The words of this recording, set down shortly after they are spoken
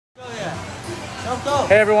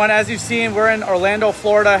Hey everyone, as you've seen, we're in Orlando,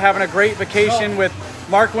 Florida, having a great vacation with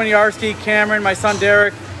Mark Winiarski, Cameron, my son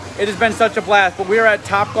Derek. It has been such a blast, but we're at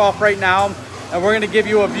Topgolf right now, and we're gonna give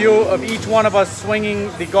you a view of each one of us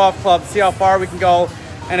swinging the golf club, see how far we can go,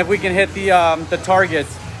 and if we can hit the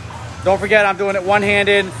targets. Don't forget, I'm doing it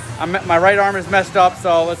one-handed. My right arm is messed up,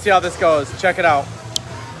 so let's see how this goes. Check it out.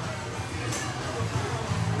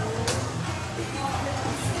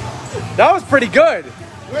 That was pretty good.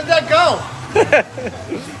 Where'd that go?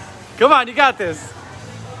 Come on, you got this.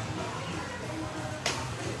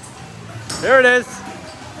 There it is.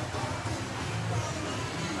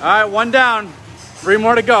 All right, one down. 3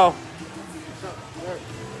 more to go.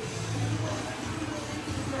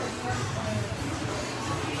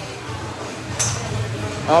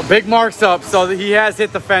 Oh, big marks up, so he has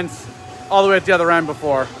hit the fence all the way at the other end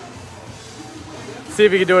before. See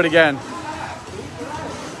if he can do it again.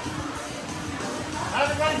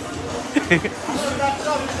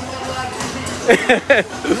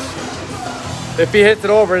 If he hits it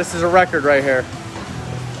over, this is a record right here.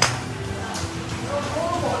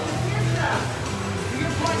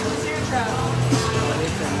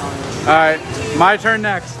 All right, my turn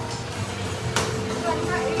next. All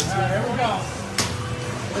right, here we go.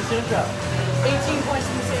 18 points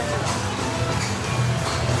in the sand trap.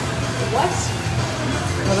 What?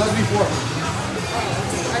 No, that was before.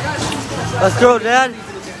 I got 6 points. Let's go, Dad.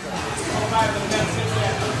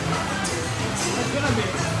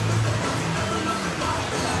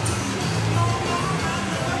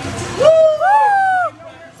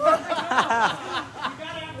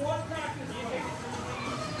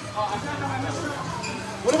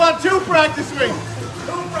 What about 2 practice swings?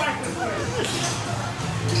 2 practice swings.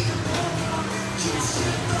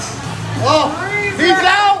 Oh, he's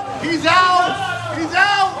out! He's out! He's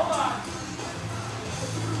out!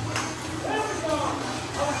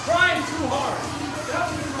 I was trying too hard.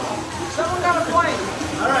 Someone got a point.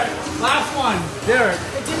 All right, last one. Derek.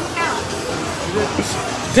 It didn't count.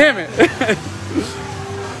 Damn it.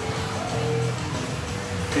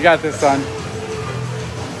 You got this, son.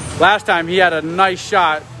 Last time he had a nice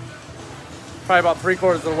shot, probably about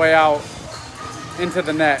 3/4 of the way out into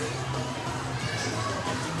the net.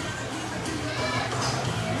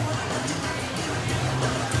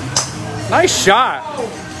 Nice shot.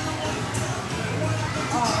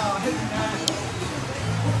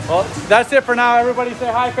 Well, that's it for now. Everybody say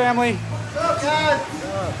hi, family. What's up, guys?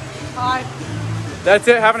 Hi. That's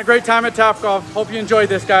it. Having a great time at Topgolf. Hope you enjoyed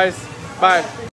this, guys. Bye.